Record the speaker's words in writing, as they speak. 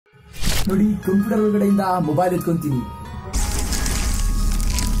ನೋಡಿ ಕಂಪ್ಯೂಟರ್ ಒಳಗಡೆಯಿಂದ ಮೊಬೈಲ್ ಎತ್ಕೊಂತೀನಿ.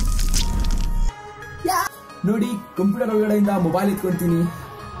 ನೋಡಿ ಕಂಪ್ಯೂಟರ್ ಒಳಗಡೆಯಿಂದ ಮೊಬೈಲ್ ಎತ್ಕೊಂತೀನಿ.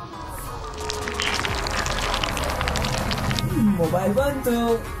 ಮೊಬೈಲ್ ಬಂತು.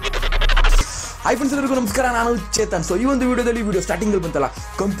 ಹಾಯ್ ಫ್ರೆಂಡ್ಸ್, ಎಲ್ಲರಿಗೂ ನಮಸ್ಕಾರ. ನಾನು ಚೇತನ್. ಸೊ ಈ ಒಂದು ವಿಡಿಯೋದಲ್ಲಿ ವಿಡಿಯೋ ಸ್ಟಾರ್ಟಿಂಗ್ ಅಲ್ಲಿ ಬಂತಲ್ಲ,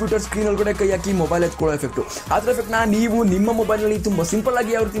 ಕಂಪ್ಯೂಟರ್ ಸ್ಕ್ರೀನ್ ಒಳಗಡೆ ಕೈ ಹಾಕಿ ಮೊಬೈಲ್ ಎತ್ಕೊಳ್ಳೋ ಎಫೆಕ್ಟ್. ಅದರ ಎಫೆಕ್ಟ್ ನೀವು ನಿಮ್ಮ ಮೊಬೈಲ್ ನಲ್ಲಿ ತುಂಬಾ ಸಿಂಪಲ್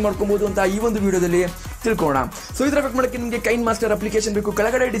ಆಗಿ ಯಾವ ರೀತಿ ಮಾಡ್ಕೊಬಹುದು ಅಂತ ಈ ಒಂದು ವಿಡಿಯೋದಲ್ಲಿ ತಿಳ್ಕೊಳ್ಳೋಣ. ಸೊ ಇದರ ಎಫೆಕ್ಟ್ ಮಾಡಕ್ಕೆ ನಿಮಗೆ ಕೈನ್ ಮಾಸ್ಟರ್ ಅಪ್ಲಿಕೇಶನ್ ಬೇಕು.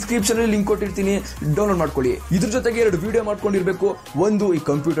 ಕೆಳಗಡೆ ಡಿಸ್ಕ್ರಿಪ್ಷನ್ ಅಲ್ಲಿ ಲಿಂಕ್ ಕೊಟ್ಟಿರ್ತೀನಿ, ಡೌನ್ಲೋಡ್ ಮಾಡ್ಕೊಳ್ಳಿ. ಇದ್ರ ಜೊತೆಗೆ 2 ವಿಡಿಯೋ ಮಾಡ್ಕೊಂಡಿರ್ಬೇಕು. ಒಂದು ಈ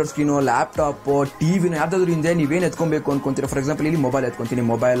ಕಂಪ್ಯೂಟರ್ ಸ್ಕ್ರೀನು, ಲ್ಯಾಪ್ಟಾಪ್, ಟಿವಿನ ಯಾವ್ದಾದ್ರು ಹಿಂದೆ ನೀವೇನು ಎತ್ಕೊಬೇಕು ಅನ್ಕೊಂತೀರಾ. ಫಾರ್ ಎಕ್ಸಾಂಪಲ್ ಇಲ್ಲಿ ಮೊಬೈಲ್ ಎತ್ಕೊಂತೀನಿ,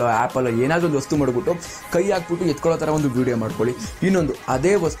 ಮೊಬೈಲ್ ಆಪಲ್ ಏನಾದ್ರು ಒಂದು ವಸ್ತು ಮಾಡ್ಬಿಟ್ಟು ಕೈ ಹಾಕ್ಬಿಟ್ಟು ಎತ್ಕೊಳ್ಳೋ ತರ ಒಂದು ವಿಡಿಯೋ ಮಾಡ್ಕೊಳ್ಳಿ. ಇನ್ನೊಂದು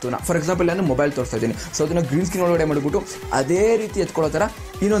ಅದೇ ವಸ್ತುನ, ಫಾರ್ ಎಕ್ಸಾಂಪಲ್ ನಾನು ಮೊಬೈಲ್ ತೋರಿಸ್ತಾ ಇದ್ದೀನಿ, ಸೊ ಅದನ್ನ ಗ್ರೀನ್ ಸ್ಕ್ರೀನ್ ಒಳಗಡೆ ಮಾಡಿಬಿಟ್ಟು ಅದೇ ರೀತಿ ಎತ್ಕೊಳ್ಳೋ ತರ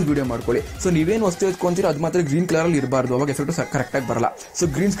ಇನ್ನೊಂದು ವಿಡಿಯೋ ಮಾಡ್ಕೊಳ್ಳಿ. ಸೊ ನೀವೇನು ವಸ್ತು ಎತ್ಕೊಂತೀರೋ ಅದು ಮಾತ್ರ ಗ್ರೀನ್ ಕಲರ್ ಅಲ್ಲಿ ಇರಬಾರ್ದು, ಅವಾಗ ಎಫೆಕ್ಟ್ ಕರೆಕ್ಟಾಗಿ ಬರಲ್ಲ. ಸೊ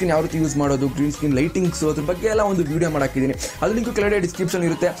ಗ್ರೀನ್ ಸ್ಕ್ರೀನ್ ಯಾವ ರೀತಿ ಯೂಸ್ ಮಾಡೋದು, ಗ್ರೀನ್ ಸ್ಕ್ರೀನ್ ಲೈಟಿಂಗ್ಸ್, ಅದ್ರ ಬಗ್ಗೆ ಎಲ್ಲ ಒಂದು ವಿಡಿಯೋ ಮಾಡಾಕಿದ್ದೀನಿ. ಅದು ಲಿಂಕ್ ಕೆಳಗಡೆ ಡಿಸ್ಕ್ರಿಪ್ಷನ್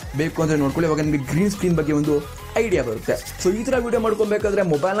ಇರುತ್ತೆ, ಬೇಕು ಅಂದರೆ ನೋಡ್ಕೊಳ್ಳಿ. ಅವಾಗ ನಿಮಗೆ ಗ್ರೀನ್ ಸ್ಕ್ರೀನ್ ಬಗ್ಗೆ ಒಂದು ಐಡಿಯಾ ಬರುತ್ತೆ. ಸೊ ಈ ಥರ ವಿಡಿಯೋ ಮಾಡ್ಕೊಬೇಕಾದ್ರೆ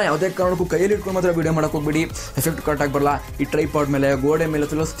ಮೊಬೈಲ್ನ ಯಾವುದೇ ಕಾರಣಕ್ಕೂ ಕೈಯಲ್ಲಿ ಇಟ್ಕೊಂಡು ಮಾತ್ರ ವಿಡಿಯೋ ಮಾಡಕ್ಕೆ ಹೋಗ್ಬೇಡಿ, ಎಫೆಕ್ಟ್ ಕರೆಕ್ಟಾಗಿ ಬರಲ್ಲ. ಈ ಟ್ರೈಪಾಡ್ ಮೇಲೆ, ಗೋಡೆ ಮೇಲೆ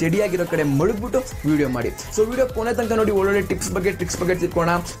ಸ್ವಲ್ಪ ಸ್ಟಡಿ ಆಗಿರೋ ಕಡೆ ಮಡಗ್ಬಿಟ್ಟು ವಿಡಿಯೋ ಮಾಡಿ. ಸೊ ವಿಡಿಯೋ ಕೊನೆ ತನಕ ನೋಡಿ, ಒಳ್ಳೊಳ್ಳೆ ಟ್ರಿಕ್ಸ್ ಬಗ್ಗೆ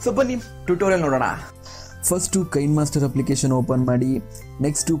ತಿಳ್ಕೊಳ್ಳೋಣ. ಸೊ ಬನ್ನಿ ಟ್ಯುಟೋರಿಯಲ್ ನೋಡೋಣ. ಫಸ್ಟು ಕೈನ್ ಮಾಸ್ಟರ್ ಅಪ್ಲಿಕೇಶನ್ ಓಪನ್ ಮಾಡಿ.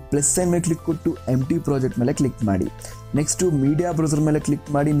 ನೆಕ್ಸ್ಟು ಪ್ಲಸ್ ಸೈನ್ ಮೇಲೆ ಕ್ಲಿಕ್ ಕೊಟ್ಟು ಎಂಟಿ ಪ್ರಾಜೆಕ್ಟ್ ಮೇಲೆ ಕ್ಲಿಕ್ ಮಾಡಿ. ನೆಕ್ಸ್ಟು ಮೀಡಿಯಾ ಬ್ರೌಸರ್ ಮೇಲೆ ಕ್ಲಿಕ್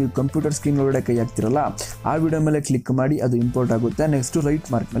ಮಾಡಿ. ನೀವು ಕಂಪ್ಯೂಟರ್ ಸ್ಕ್ರೀನ್ ಒಳಗಡೆ ಕೈ ಹಾಕ್ತಿರಲ್ಲ ಆ ವಿಡಿಯೋ ಮೇಲೆ ಕ್ಲಿಕ್ ಮಾಡಿ, ಅದು ಇಂಪೋರ್ಟ್ ಆಗುತ್ತೆ. ನೆಕ್ಸ್ಟು ರೈಟ್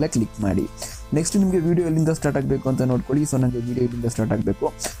ಮಾರ್ಕ್ ಮೇಲೆ ಕ್ಲಿಕ್ ಮಾಡಿ. ನೆಕ್ಸ್ಟ್ ನಿಮಗೆ ವಿಡಿಯೋ ಎಲ್ಲಿಂದ ಸ್ಟಾರ್ಟ್ ಆಗಬೇಕು ಅಂತ ನೋಡ್ಕೊಳ್ಳಿ. ಸೊ ನನಗೆ ವಿಡಿಯೋ ಎಲ್ಲಿಂದ ಸ್ಟಾರ್ಟ್ ಆಗಬೇಕು.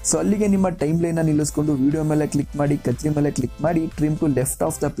 ಸೊ ಅಲ್ಲಿಗೆ ನಿಮ್ಮ ಟೈಮ್ ಲೈನ್ನ ನಿಲ್ಲಿಸ್ಕೊಂಡು ವಿಡಿಯೋ ಮೇಲೆ ಕ್ಲಿಕ್ ಮಾಡಿ, ಕತ್ರಿ ಮೇಲೆ ಕ್ಲಿಕ್ ಮಾಡಿ, trim to left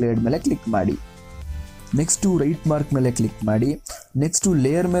of the played ಮೇಲೆ ಕ್ಲಿಕ್ ಮಾಡಿ. ನೆಕ್ಸ್ಟು ರೈಟ್ ಮಾರ್ಕ್ ಮೇಲೆ ಕ್ಲಿಕ್ ಮಾಡಿ. ನೆಕ್ಸ್ಟು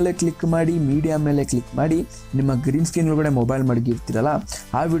ಲೇಯರ್ ಮೇಲೆ ಕ್ಲಿಕ್ ಮಾಡಿ, ಮೀಡಿಯಾ ಮೇಲೆ ಕ್ಲಿಕ್ ಮಾಡಿ. ನಿಮ್ಮ ಗ್ರೀನ್ ಸ್ಕ್ರೀನ್ ಒಳಗಡೆ ಮೊಬೈಲ್ ಮಡಗಿರ್ತೀರಲ್ಲ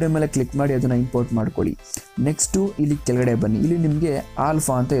ಆ ವಿಡಿಯೋ ಮೇಲೆ ಕ್ಲಿಕ್ ಮಾಡಿ, ಅದನ್ನು ಇಂಪೋರ್ಟ್ ಮಾಡ್ಕೊಳ್ಳಿ. ನೆಕ್ಸ್ಟು ಇಲ್ಲಿ ಕೆಳಗಡೆ ಬನ್ನಿ, ಇಲ್ಲಿ ನಿಮಗೆ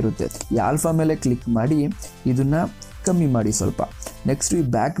ಆಲ್ಫಾ ಅಂತ ಇರುತ್ತೆ. ಈ ಆಲ್ಫಾ ಮೇಲೆ ಕ್ಲಿಕ್ ಮಾಡಿ ಇದನ್ನು ಕಮ್ಮಿ ಮಾಡಿ ಸ್ವಲ್ಪ. ನೆಕ್ಸ್ಟು ಈ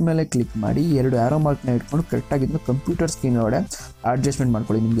ಬ್ಯಾಕ್ ಮೇಲೆ ಕ್ಲಿಕ್ ಮಾಡಿ, 2 ಆರೋ ಮಾರ್ಕ್ನ ಇಟ್ಕೊಂಡು ಕರೆಕ್ಟಾಗಿ ಇದನ್ನು ಕಂಪ್ಯೂಟರ್ ಸ್ಕ್ರೀನ್ ಒಳಗಡೆ ಅಡ್ಜಸ್ಟ್ಮೆಂಟ್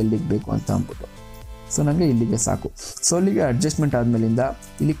ಮಾಡ್ಕೊಳ್ಳಿ, ನಿಮ್ಗೆ ಎಲ್ಲಿಗೆ ಬೇಕು ಅಂತ ಅಂದ್ಬಿಟ್ಟು. ಸೊ ನನಗೆ ಇಲ್ಲಿಗೆ ಸಾಕು. ಸೊ ಅಲ್ಲಿಗೆ ಅಡ್ಜಸ್ಟ್ಮೆಂಟ್ ಆದಮೇಲಿಂದ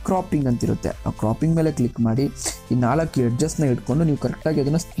ಇಲ್ಲಿ ಕ್ರಾಪಿಂಗ್ ಅಂತಿರುತ್ತೆ, ಆ ಕ್ರಾಪಿಂಗ್ ಮೇಲೆ ಕ್ಲಿಕ್ ಮಾಡಿ ಈ 4 ಎಡ್ಜಸ್ಟ್ನ ಇಟ್ಕೊಂಡು ನೀವು ಕರೆಕ್ಟಾಗಿ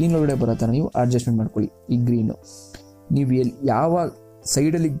ಅದನ್ನು ಸ್ಕ್ರೀನ್ ಒಳಗಡೆ ಬರೋ ಥರ ನೀವು ಅಡ್ಜಸ್ಟ್ಮೆಂಟ್ ಮಾಡ್ಕೊಳ್ಳಿ. ಈ ಗ್ರೀನು ನೀವು ಯಾವ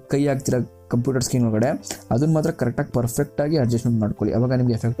ಸೈಡಲ್ಲಿ ಕೈ ಹಾಕ್ತಿರೋ ಕಂಪ್ಯೂಟರ್ ಸ್ಕ್ರೀನ್ ಒಳಗಡೆ ಅದನ್ನು ಮಾತ್ರ ಕರೆಕ್ಟಾಗಿ ಪರ್ಫೆಕ್ಟಾಗಿ ಅಡ್ಜಸ್ಟ್ಮೆಂಟ್ ಮಾಡ್ಕೊಳ್ಳಿ, ಅವಾಗ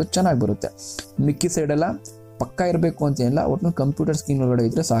ನಿಮಗೆ ಎಫೆಕ್ಟು ಚೆನ್ನಾಗಿ ಬರುತ್ತೆ. ಮಿಕ್ಕಿ ಸೈಡೆಲ್ಲ ಪಕ್ಕ ಇರಬೇಕು ಅಂತೇನಿಲ್ಲ, ಒಟ್ಟು ಕಂಪ್ಯೂಟರ್ ಸ್ಕ್ರೀನ್ ಒಳಗಡೆ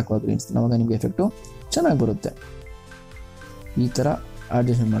ಇದ್ದರೆ ಸಾಕು ಆ ಗ್ರೀನ್ಸ್, ಅವಾಗ ನಿಮಗೆ ಎಫೆಕ್ಟು ಚೆನ್ನಾಗಿ ಬರುತ್ತೆ. ಈ ಥರ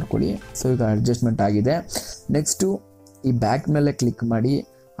ಅಡ್ಜಸ್ಟ್ಮೆಂಟ್ ಮಾಡ್ಕೊಳ್ಳಿ. ಸೊ ಈಗ ಅಡ್ಜಸ್ಟ್ಮೆಂಟ್ ಆಗಿದೆ. ನೆಕ್ಸ್ಟು ಈ ಬ್ಯಾಕ್ ಮೇಲೆ ಕ್ಲಿಕ್ ಮಾಡಿ,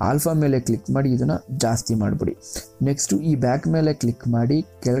 ಆಲ್ಫಾ ಮೇಲೆ ಕ್ಲಿಕ್ ಮಾಡಿ, ಇದನ್ನು ಜಾಸ್ತಿ ಮಾಡಿಬಿಡಿ. ನೆಕ್ಸ್ಟು ಈ ಬ್ಯಾಕ್ ಮೇಲೆ ಕ್ಲಿಕ್ ಮಾಡಿ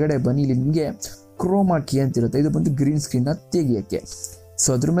ಕೆಳಗಡೆ ಬನ್ನಿ, ಇಲ್ಲಿ ನಿಮಗೆ ಕ್ರೋಮಾ ಕೀ ಅಂತಿರುತ್ತೆ, ಇದು ಬಂದು ಗ್ರೀನ್ ಸ್ಕ್ರೀನ್ನ ತೆಗಿಯೋಕ್ಕೆ. ಸೊ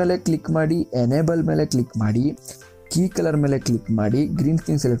ಅದ್ರ ಮೇಲೆ ಕ್ಲಿಕ್ ಮಾಡಿ, ಎನೇಬಲ್ ಮೇಲೆ ಕ್ಲಿಕ್ ಮಾಡಿ, ಕೀ ಕಲರ್ ಮೇಲೆ ಕ್ಲಿಕ್ ಮಾಡಿ, ಗ್ರೀನ್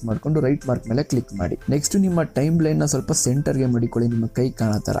ಸ್ಕ್ರೀನ್ ಸೆಲೆಕ್ಟ್ ಮಾಡಿಕೊಂಡು ರೈಟ್ ಮಾರ್ಕ್ ಮೇಲೆ ಕ್ಲಿಕ್ ಮಾಡಿ. ನೆಕ್ಸ್ಟ್ ನಿಮ್ಮ ಟೈಮ್ ಲೈನ್ನ ಸ್ವಲ್ಪ ಸೆಂಟರ್ಗೆ ಮಾಡಿಕೊಳ್ಳಿ, ನಿಮ್ಮ ಕೈ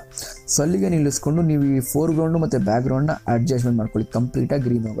ಕಾಣೋ ಥರ. ಸೊ ಅಲ್ಲಿಗೆ ನಿಲ್ಲಿಸ್ಕೊಂಡು ನೀವು ಈ ಫೋರ್ಗ್ರೌಂಡು ಮತ್ತು ಬ್ಯಾಕ್ಗ್ರೌಂಡ್ನ ಅಡ್ಜಸ್ಟ್ಮೆಂಟ್ ಮಾಡ್ಕೊಳ್ಳಿ, ಕಂಪ್ಲೀಟಾಗಿ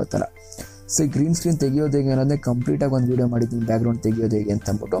ಗ್ರೀನ್ ಹೋಗೋ ಥರ. ಸೊ ಈ ಗ್ರೀನ್ ಸ್ಕ್ರೀನ್ ತೆಗಿಯೋದು ಹೇಗೆ ಅನ್ನೋದೇ ಕಂಪ್ಲೀಟಾಗಿ ಒಂದು ವೀಡಿಯೋ ಮಾಡಿದ್ದೀನಿ, ಬ್ಯಾಕ್ಗ್ರೌಂಡ್ ತೆಗಿಯೋದು ಹೇಗೆ ಅಂತ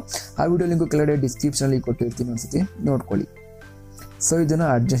ಅಂದ್ಬಿಟ್ಟು. ಆ ವಿಡಿಯೋ ಲಿಂಕು ಕೆಳಗಡೆ ಡಿಸ್ಕ್ರಿಪ್ಷನಲ್ಲಿ ಕೊಟ್ಟಿರ್ತೀನಿ, ಒಂದ್ಸತಿ ನೋಡ್ಕೊಳ್ಳಿ. ಸೊ ಇದನ್ನು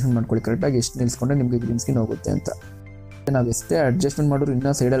ಅಡ್ಜಸ್ಟ್ಮೆಂಟ್ ಮಾಡ್ಕೊಳ್ಳಿ ಕರೆಕ್ಟಾಗಿ, ಎಷ್ಟು ನಿಲ್ಲಿಸ್ಕೊಂಡ್ರೆ ನಿಮಗೆ ಗ್ರೀನ್ ಸ್ಕ್ರೀನ್ ಹೋಗುತ್ತೆ ಅಂತ. ನಾವು ಎಷ್ಟೇ ಅಡ್ಜಸ್ಟ್ಮೆಂಟ್ ಮಾಡೋರು ಇನ್ನೂ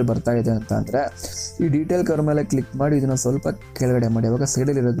ಸೈಡಲ್ಲಿ ಬರ್ತಾ ಇದೆ ಅಂತ ಅಂದರೆ ಈ ಡೀಟೇಲ್ ಕವರ್ ಮೇಲೆ ಕ್ಲಿಕ್ ಮಾಡಿ ಇದನ್ನು ಸ್ವಲ್ಪ ಕೆಳಗಡೆ ಮಾಡಿ, ಅವಾಗ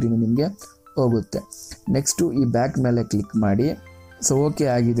ಸೈಡಲ್ಲಿರೋ ಗ್ರೀನು ನಿಮಗೆ ಹೋಗುತ್ತೆ. ನೆಕ್ಸ್ಟು ಈ ಬ್ಯಾಕ್ ಮೇಲೆ ಕ್ಲಿಕ್ ಮಾಡಿ. ಸೊ ಓಕೆ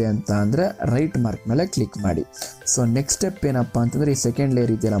ಆಗಿದೆ ಅಂತ ಅಂದರೆ ರೈಟ್ ಮಾರ್ಕ್ ಮೇಲೆ ಕ್ಲಿಕ್ ಮಾಡಿ. ಸೊ ನೆಕ್ಸ್ಟ್ ಸ್ಟೆಪ್ ಏನಪ್ಪ ಅಂತಂದರೆ ಈ ಸೆಕೆಂಡ್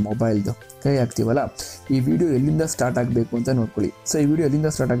ಲೇಯರ್ ಇದೆಯಲ್ಲ ಮೊಬೈಲ್ದು ಕೈ ಹಾಕ್ತೀವಲ್ಲ, ಈ ವಿಡಿಯೋ ಎಲ್ಲಿಂದ ಸ್ಟಾರ್ಟ್ ಆಗಬೇಕು ಅಂತ ನೋಡ್ಕೊಳ್ಳಿ. ಸೊ ಈ ವಿಡಿಯೋ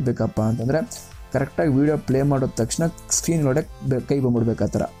ಎಲ್ಲಿಂದ ಸ್ಟಾರ್ಟ್ ಆಗಬೇಕಪ್ಪ ಅಂತಂದರೆ ಕರೆಕ್ಟಾಗಿ ವಿಡಿಯೋ ಪ್ಲೇ ಮಾಡೋದ ತಕ್ಷಣ ಸ್ಕ್ರೀನ್ ಒಳಗಡೆ ಕೈ ಬಂದ್ಬಿಡ್ಬೇಕು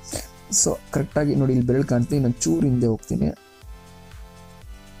ಆ ಥರ. ಸೊ ಕರೆಕ್ಟಾಗಿ ನೋಡಿ, ಇಲ್ಲಿ ಬೆರಳು ಕಾಣ್ತೀನಿ, ನಾನು ಚೂರು ಹಿಂದೆ ಹೋಗ್ತೀನಿ.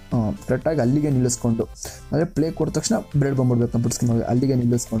 ಕರೆಕ್ಟಾಗಿ ಅಲ್ಲಿಗೆ ನಿಲ್ಲಿಸ್ಕೊಂಡು, ಅಂದರೆ ಪ್ಲೇ ಕೊಟ್ಟ ತಕ್ಷಣ ಬೆರಳು ಬಂದ್ಬಿಡ್ಬೇಕು ಕಂಪ್ಯೂಟರ್ ಸ್ಕ್ರೀನ್ ಒಳಗೆ. ಅಲ್ಲಿಗೆ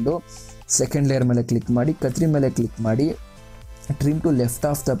ನಿಲ್ಲಿಸ್ಕೊಂಡು ಸೆಕೆಂಡ್ ಲೇಯರ್ ಮೇಲೆ ಕ್ಲಿಕ್ ಮಾಡಿ, ಕತ್ರಿ ಮೇಲೆ ಕ್ಲಿಕ್ ಮಾಡಿ, trim to left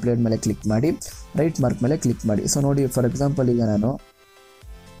of the plate ಮೇಲೆ ಕ್ಲಿಕ್ ಮಾಡಿ, ರೈಟ್ ಮಾರ್ಕ್ ಮೇಲೆ ಕ್ಲಿಕ್ ಮಾಡಿ. ಸೊ ನೋಡಿ, ಫಾರ್ ಎಕ್ಸಾಂಪಲ್ ಈಗ ನಾನು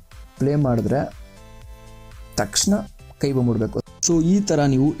ಪ್ಲೇ ಮಾಡಿದ್ರೆ ತಕ್ಷಣ ಕೈ ಬಂದ್ಬಿಡ್ಬೇಕು. ಸೊ ಈ ಥರ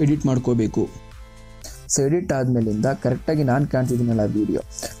ನೀವು ಎಡಿಟ್ ಮಾಡ್ಕೋಬೇಕು. ಸೊ ಎಡಿಟ್ ಆದಮೇಲಿಂದ ಕರೆಕ್ಟಾಗಿ ನಾನು ಕಾಣ್ತಿದ್ದೀನಲ್ಲ ವಿಡಿಯೋ,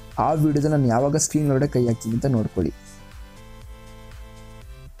 ಆ ವಿಡಿಯೋದಲ್ಲಿ ನಾನು ಯಾವಾಗ ಸ್ಕ್ರೀನ್ ಒಳಗಡೆ ಕೈ ಹಾಕ್ತೀನಿ ಅಂತ ನೋಡ್ಕೊಳ್ಳಿ.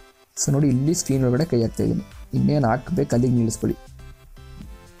 ಸೊ ನೋಡಿ, ಇಲ್ಲಿ ಸ್ಕ್ರೀನ್ ಒಳಗಡೆ ಕೈ ಹಾಕ್ತಾ ಇದ್ದೀನಿ, ಇನ್ನೇನು ಹಾಕ್ಬೇಕು ಅಲ್ಲಿಗೆ ನಿಲ್ಲಿಸ್ಕೊಳ್ಳಿ.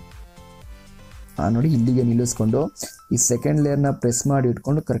 ನೋಡಿ ಇಲ್ಲಿಗೆ ನಿಲ್ಲಿಸ್ಕೊಂಡು ಈ ಸೆಕೆಂಡ್ ಲೇಯರ್ನ ಪ್ರೆಸ್ ಮಾಡಿ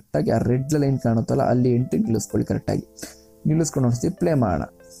ಇಟ್ಕೊಂಡು ಕರೆಕ್ಟಾಗಿ ಆ ರೆಡ್ ಲೈನ್ ಕಾಣುತ್ತಲ್ಲ ಅಲ್ಲಿ ಎಂಟ್ರಿ ನಿಲ್ಲಿಸ್ಕೊಳ್ಳಿ. ಕರೆಕ್ಟಾಗಿ ನಿಲ್ಲಿಸ್ಕೊಂಡು ಅನಿಸ್ತೀವಿ, ಪ್ಲೇ ಮಾಡೋಣ.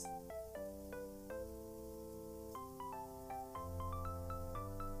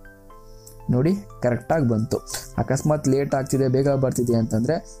 ನೋಡಿ ಕರೆಕ್ಟಾಗಿ ಬಂತು. ಅಕಸ್ಮಾತ್ ಲೇಟ್ ಆಗ್ತಿದೆ, ಬೇಗ ಬರ್ತಿದೆ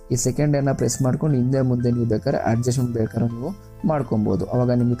ಅಂತಂದರೆ ಈ ಸೆಕೆಂಡ್ ಲೇಯರ್ನ ಪ್ರೆಸ್ ಮಾಡ್ಕೊಂಡು ಹಿಂದೆ ಮುಂದೆ ನೀವು ಬೇಕಾದ್ರೆ ಅಡ್ಜಸ್ಟ್ಮೆಂಟ್ ಬೇಕಾದ್ರೆ ನೀವು ಮಾಡ್ಕೊಬೋದು,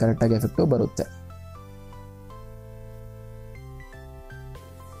 ಅವಾಗ ನಿಮಗೆ ಕರೆಕ್ಟಾಗಿ ಎಫೆಕ್ಟು ಬರುತ್ತೆ.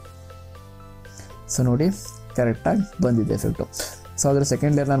 ಸೊ ನೋಡಿ ಕರೆಕ್ಟಾಗಿ ಬಂದಿದೆ ಎಫೆಕ್ಟು. ಸೊ ಅದರ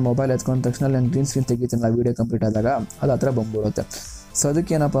ಸೆಕೆಂಡ್ ಲೇಯರ್ ನಾನು ಮೊಬೈಲ್ ಎತ್ಕೊಂಡ ತಕ್ಷಣ ನಾನು ಗ್ರೀನ್ ಸ್ಕ್ರೀನ್ ತೆಗಿತೀನಲ್ಲ ವೀಡಿಯೋ ಕಂಪ್ಲೀಟ್ ಆದಾಗ ಅದು ಹತ್ರ ಬಂದ್ಬಿಡುತ್ತೆ. ಸೊ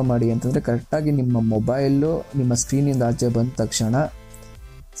ಅದಕ್ಕೆ ಏನಪ್ಪ ಮಾಡಿ ಅಂತಂದರೆ ಕರೆಕ್ಟಾಗಿ ನಿಮ್ಮ ಮೊಬೈಲು ನಿಮ್ಮ ಸ್ಕ್ರೀನಿಂದ ಆಚೆ ಬಂದ ತಕ್ಷಣ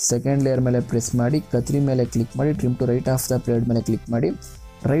ಸೆಕೆಂಡ್ ಲೇಯರ್ ಮೇಲೆ ಪ್ರೆಸ್ ಮಾಡಿ ಕತ್ರಿ ಮೇಲೆ ಕ್ಲಿಕ್ ಮಾಡಿ trim to right of the plate ಮೇಲೆ ಕ್ಲಿಕ್ ಮಾಡಿ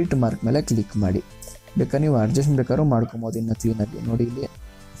ರೈಟ್ ಮಾರ್ಕ್ ಮೇಲೆ ಕ್ಲಿಕ್ ಮಾಡಿ. ಬೇಕಾದ್ರೆ ನೀವು ಅಡ್ಜಸ್ಟ್ ಬೇಕಾದ್ರೂ ಮಾಡ್ಕೊಬೋದು ಇನ್ನು ಕ್ಲೀನಾಗಿ ನೋಡಿ ಇಲ್ಲಿ.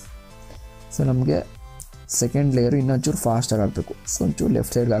 ಸೊ ನಮಗೆ ಸೆಕೆಂಡ್ ಲೇಯರು ಇನ್ನೊಂಚೂರು ಫಾಸ್ಟಾಗಿ ಆಗಬೇಕು. ಸೊ ಒಂಚೂರು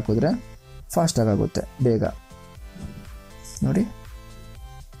ಲೆಫ್ಟ್ ಸೈಡ್ಗೆ ಹಾಕಿದ್ರೆ ಫಾಸ್ಟಾಗಿ ಆಗುತ್ತೆ ಬೇಗ ನೋಡಿ,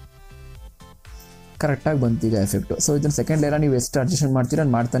 ಕರೆಕ್ಟಾಗಿ ಬಂತೀಗ ಎಫೆಕ್ಟು. ಸೊ ಇದನ್ನು ಸೆಕೆಂಡ್ ಲೇಯರ್ ನೀವು ಎಷ್ಟು ಅಡ್ಜಸ್ಟ್ಮೆಂಟ್ ಮಾಡ್ತೀರ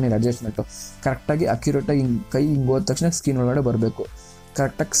ನಾನು ಮಾಡ್ತಾನೆ ಅಡ್ಜಸ್ಟ್ಮೆಂಟು ಕರೆಕ್ಟಾಗಿ ಅಕ್ಯುರೇಟಾಗಿ ಹಿಂಗೆ ಕೈ ಹಿಂಗೆ ಹೋದ ತಕ್ಷಣ ಸ್ಕ್ರೀನ್ ಒಳಗಡೆ ಬರಬೇಕು,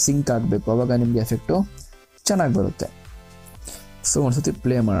 ಕರೆಕ್ಟಾಗಿ ಸಿಂಕ್ ಆಗಬೇಕು, ಆವಾಗ ನಿಮಗೆ ಎಫೆಕ್ಟು ಚೆನ್ನಾಗಿ ಬರುತ್ತೆ. ಸೊ ಒಂದ್ಸತಿ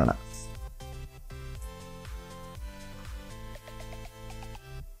ಪ್ಲೇ ಮಾಡೋಣ.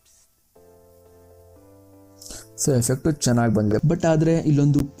 ಸೊ ಎಫೆಕ್ಟು ಚೆನ್ನಾಗಿ ಬಂದಿದೆ. ಬಟ್ ಆದರೆ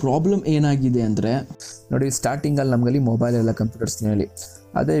ಇಲ್ಲೊಂದು ಪ್ರಾಬ್ಲಮ್ ಏನಾಗಿದೆ ಅಂದರೆ ನೋಡಿ, ಸ್ಟಾರ್ಟಿಂಗಲ್ಲಿ ನಮಗಲ್ಲಿ ಮೊಬೈಲ್ ಎಲ್ಲ ಕಂಪ್ಯೂಟರ್ ಸ್ಕ್ರೀನಲ್ಲಿ,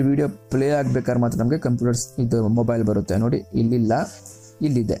 ಅದೇ ವಿಡಿಯೋ ಪ್ಲೇ ಆಗಬೇಕಾದ್ರೆ ಮಾತ್ರ ನಮಗೆ ಕಂಪ್ಯೂಟರ್ಸ್ ಇದು ಮೊಬೈಲ್ ಬರುತ್ತೆ ನೋಡಿ, ಇಲ್ಲಿಲ್ಲ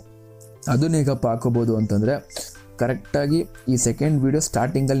ಇಲ್ಲಿದೆ. ಅದನ್ನ ಹೇಗಪ್ಪ ಹಾಕೋಬೋದು ಅಂತಂದರೆ ಕರೆಕ್ಟಾಗಿ ಈ ಸೆಕೆಂಡ್ ವೀಡಿಯೋ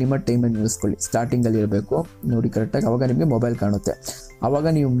ಸ್ಟಾರ್ಟಿಂಗಲ್ಲಿ ನಿಮ್ಮ ಟೈಮನ್ನು ನಿಲ್ಲಿಸ್ಕೊಳ್ಳಿ, ಸ್ಟಾರ್ಟಿಂಗಲ್ಲಿ ಇರಬೇಕು ನೋಡಿ ಕರೆಕ್ಟಾಗಿ, ಆವಾಗ ನಿಮಗೆ ಮೊಬೈಲ್ ಕಾಣುತ್ತೆ. ಆವಾಗ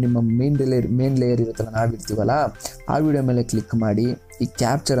ನೀವು ನಿಮ್ಮ ಮೇನ್ ಲೇಯರ್ ಇರುತ್ತಲ್ಲ ನಾವಿರ್ತೀವಲ್ಲ ಆ ವಿಡಿಯೋ ಮೇಲೆ ಕ್ಲಿಕ್ ಮಾಡಿ, ಈ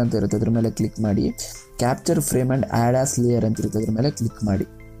ಕ್ಯಾಪ್ಚರ್ ಅಂತ ಇರುತ್ತೆ ಅದ್ರ ಮೇಲೆ ಕ್ಲಿಕ್ ಮಾಡಿ, capture frame and add as layer ಅಂತ ಇರುತ್ತೆ ಅದ್ರ ಮೇಲೆ ಕ್ಲಿಕ್ ಮಾಡಿ.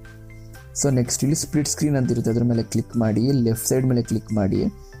 ಸೊ ನೆಕ್ಸ್ಟ್ ಇಲ್ಲಿ ಸ್ಪ್ಲಿಟ್ ಸ್ಕ್ರೀನ್ ಅಂತ ಇರುತ್ತೆ ಅದ್ರ ಮೇಲೆ ಕ್ಲಿಕ್ ಮಾಡಿ, ಲೆಫ್ಟ್ ಸೈಡ್ ಮೇಲೆ ಕ್ಲಿಕ್ ಮಾಡಿ,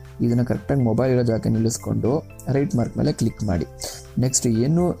 ಇದನ್ನು ಕರೆಕ್ಟಾಗಿ ಮೊಬೈಲ್ ಇರೋ ಜಾಗ ನಿಲ್ಲಿಸ್ಕೊಂಡು ರೈಟ್ ಮಾರ್ಕ್ ಮೇಲೆ ಕ್ಲಿಕ್ ಮಾಡಿ. ನೆಕ್ಸ್ಟ್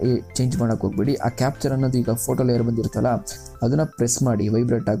ಏನೂ ಚೇಂಜ್ ಮಾಡೋಕ್ಕೆ ಹೋಗ್ಬೇಡಿ, ಆ ಕ್ಯಾಪ್ಚರ್ ಅನ್ನೋದು ಈಗ ಫೋಟೋ ಲೇಯರ್ ಬಂದಿರುತ್ತಲ್ಲ ಅದನ್ನು ಪ್ರೆಸ್ ಮಾಡಿ,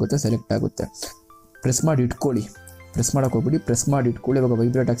 ವೈಬ್ರೇಟ್ ಆಗುತ್ತೆ, ಸೆಲೆಕ್ಟ್ ಆಗುತ್ತೆ, ಪ್ರೆಸ್ ಮಾಡಿ ಇಟ್ಕೊಳ್ಳಿ, ಪ್ರೆಸ್ ಮಾಡೋಕ್ಕೆ ಹೋಗ್ಬಿಡಿ, ಪ್ರೆಸ್ ಮಾಡಿ ಇಟ್ಕೊಳ್ಳಿ, ಇವಾಗ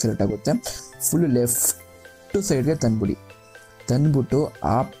ವೈಬ್ರೇಟ್ ಆಗಿ ಸೆಲೆಕ್ಟ್ ಆಗುತ್ತೆ. ಫುಲ್ ಲೆಫ್ಟ್ ಸೈಡ್ಗೆ ತಂದ್ಬಿಡಿ, ತಂದ್ಬಿಟ್ಟು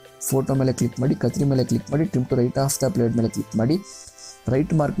ಆ ಫೋಟೋ ಮೇಲೆ ಕ್ಲಿಕ್ ಮಾಡಿ, ಕತ್ರಿ ಮೇಲೆ ಕ್ಲಿಕ್ ಮಾಡಿ, trim to right of the plate ಮೇಲೆ ಕ್ಲಿಕ್ ಮಾಡಿ,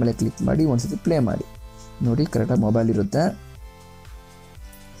 ರೈಟ್ ಮಾರ್ಕ್ ಮೇಲೆ ಕ್ಲಿಕ್ ಮಾಡಿ, ಒಂದ್ಸತಿ ಪ್ಲೇ ಮಾಡಿ ನೋಡಿ ಕರೆಕ್ಟಾಗಿ ಮೊಬೈಲ್ ಇರುತ್ತೆ.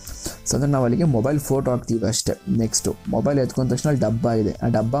 ಸೊ ಅಂದರೆ ನಾವು ಅಲ್ಲಿಗೆ ಮೊಬೈಲ್ ಫೋಟೋ ಹಾಕ್ತೀವಿ ಅಷ್ಟೇ. ನೆಕ್ಸ್ಟು ಮೊಬೈಲ್ ಎತ್ಕೊಂಡ ತಕ್ಷಣ ಅಲ್ಲಿ ಡಬ್ಬ ಇದೆ, ಆ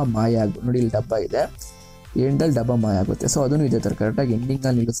ಡಬ್ಬ ಮಾಯ ಆಗಿ ನೋಡಿ, ಇಲ್ಲಿ ಡಬ್ಬ ಇದೆ, ಎಂಡಲ್ಲಿ ಡಬ್ಬ ಮಾಯ ಆಗುತ್ತೆ. ಸೊ ಅದನ್ನು ಇದೇ ಥರ ಕರೆಕ್ಟಾಗಿ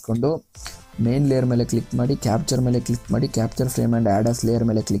ಎಂಡಿಂಗಲ್ಲಿ ನಿಲ್ಲಿಸ್ಕೊಂಡು ಮೇನ್ ಲೇಯರ್ ಮೇಲೆ ಕ್ಲಿಕ್ ಮಾಡಿ, ಕ್ಯಾಪ್ಚರ್ ಮೇಲೆ ಕ್ಲಿಕ್ ಮಾಡಿ, capture frame and add as layer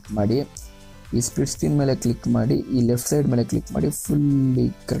ಮೇಲೆ ಕ್ಲಿಕ್ ಮಾಡಿ, ಈ ಸ್ಪ್ಲಿಟ್ ಸ್ಕ್ರೀನ್ ಮೇಲೆ ಕ್ಲಿಕ್ ಮಾಡಿ, ಈ ಲೆಫ್ಟ್ ಸೈಡ್ ಮೇಲೆ ಕ್ಲಿಕ್ ಮಾಡಿ, ಫುಲ್ಲಿ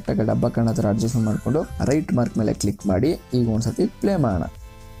ಕರೆಕ್ಟಾಗಿ ಡಬ್ಬ ಕಾಣೋ ಥರ ಅಡ್ಜಸ್ಟ್ಮೆಂಟ್ ಮಾಡಿಕೊಂಡು ರೈಟ್ ಮಾರ್ಕ್ ಮೇಲೆ ಕ್ಲಿಕ್ ಮಾಡಿ ಈಗ ಒಂದ್ಸತಿ ಪ್ಲೇ ಮಾಡೋಣ.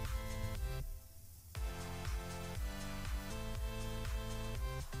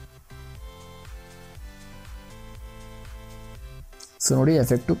 ಸೊ ನೋಡಿ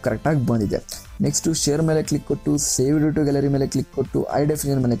ಎಫೆಕ್ಟು ಕರೆಕ್ಟಾಗಿ ಬಂದಿದೆ. ನೆಕ್ಸ್ಟು ಶೇರ್ ಮೇಲೆ ಕ್ಲಿಕ್ ಕೊಟ್ಟು ಸೇವ್ ಟು ಗ್ಯಾಲರಿ ಮೇಲೆ ಕ್ಲಿಕ್ ಕೊಟ್ಟು ಐ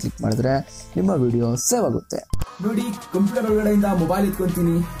ಡೆಫಿನಿಷನ್ ಮೇಲೆ ಕ್ಲಿಕ್ ಮಾಡಿದ್ರೆ ನಿಮ್ಮ ವಿಡಿಯೋ ಸೇವ್ ಆಗುತ್ತೆ. ನೋಡಿ ಕಂಪ್ಯೂಟರ್ ಒಳಗಡೆಯಿಂದ ಮೊಬೈಲ್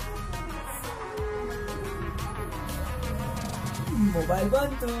ಇಟ್ಕೊಂತೀನಿ, ಮೊಬೈಲ್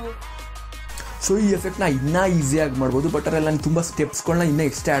ಬಂತು. ಸೊ ಈ ಎಫೆಕ್ಟ್ನ ಇನ್ನೂ ಈಸಿಯಾಗಿ ಮಾಡ್ಬೋದು, ಬಟ್ ಅದರಲ್ಲಿ ನಾನು ತುಂಬ ಸ್ಟೆಪ್ಸ್ಗಳನ್ನ ಇನ್ನೂ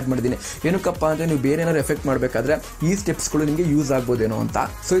ಎಕ್ಸ್ಟ್ರಾ ಆ್ಯಡ್ ಮಾಡಿದ್ದೀನಿ. ಏನಕ್ಕಪ್ಪ ಅಂದರೆ ನೀವು ಬೇರೆ ಏನಾದ್ರು ಎಫೆಕ್ಟ್ ಮಾಡಬೇಕಾದ್ರೆ ಈ ಸ್ಟೆಪ್ಸ್ಗಳು ನಿಮಗೆ ಯೂಸ್ ಆಗ್ಬೋದೇನೋ ಅಂತ.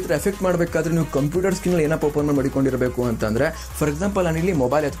 ಸೊ ಈ ಥರ ಎಫೆಕ್ಟ್ ಮಾಡಬೇಕಾದ್ರೆ ನೀವು ಕಂಪ್ಯೂಟರ್ ಸ್ಕ್ರೀನಲ್ಲಿ ಏನಪ್ಪ ಓಪನ್ ಮಾಡಿಕೊಂಡಿರಬೇಕು ಅಂತಂದರೆ, ಫಾರ್ ಎಕ್ಸಾಂಪಲ್ ನಾನು ಇಲ್ಲಿ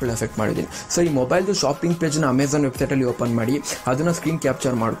ಮೊಬೈಲ್ ಎತ್ಕೊಳ್ಳೋ ಎಫೆಕ್ಟ್ ಮಾಡಿದ್ದೀನಿ. ಸೊ ಈ ಮೊಬೈಲ್ದು ಶಾಪಿಂಗ್ ಪೇಜ್ನ ಅಮೆಝಾನ್ ವೆಬ್ಸೈಟಲ್ಲಿ ಓಪನ್ ಮಾಡಿ ಅದನ್ನು ಸ್ಕ್ರೀನ್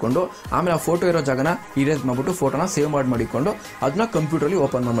ಕ್ಯಾಪ್ಚರ್ ಮಾಡಿಕೊಂಡು ಆಮೇಲೆ ಆ ಫೋಟೋ ಇರೋ ಜಾಗನ ಇರೇಸ್ ಮಾಡಿಬಿಟ್ಟು ಫೋಟೋನ ಸೇವ್ ಮಾಡಿಕೊಂಡು ಅದನ್ನ ಕಂಪ್ಯೂಟರಲ್ಲಿ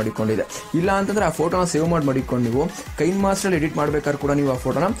ಓಪನ್ ಮಾಡಿಕೊಂಡಿದೆ. ಇಲ್ಲ ಅಂತಂದರೆ ಆ ಫೋಟೋನ ಸೇವ್ ಮಾಡಿಕೊಂಡು ನೀವು ಕೈನ್ಮಾಸ್ಟರ್ ಎಡಿಟ್ ಮಾಡಬೇಕಾದ್ರೆ ಕೂಡ ನೀವು ಆ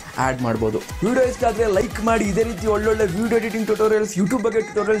ಫೋಟೋನ ಆ್ಯಡ್ ಮಾಡ್ಬೋದು. ವಿಡಿಯೋ ಇಷ್ಟ ಆದರೆ ಲೈಕ್ ಮಾಡಿ, ಇದೇ ರೀತಿ ಒಳ್ಳೊಳ್ಳೆ ವಿಡಿಯೋ ಎಡಿಟಿಂಗ್ ಟ್ಯುಟೋರಿಯಲ್ಸ್, ಯೂಟ್ಯೂಬ್ ಬಗ್ಗೆ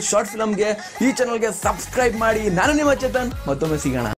ಟ್ಯುಟೋರಿಯಲ್ಸ್, ಶಾರ್ಟ್ ಫಿಲ್ಮ್ಗೆ ಈ ಚಾನಲ್ಗೆ ಸಬ್ಸ್ಕ್ರೈಬ್ ಮಾಡಿ. ನಾನು ನಿಮ್ಮ ಚೇತನ್, ಮತ್ತೊಮ್ಮೆ ಸಿಗೋಣ.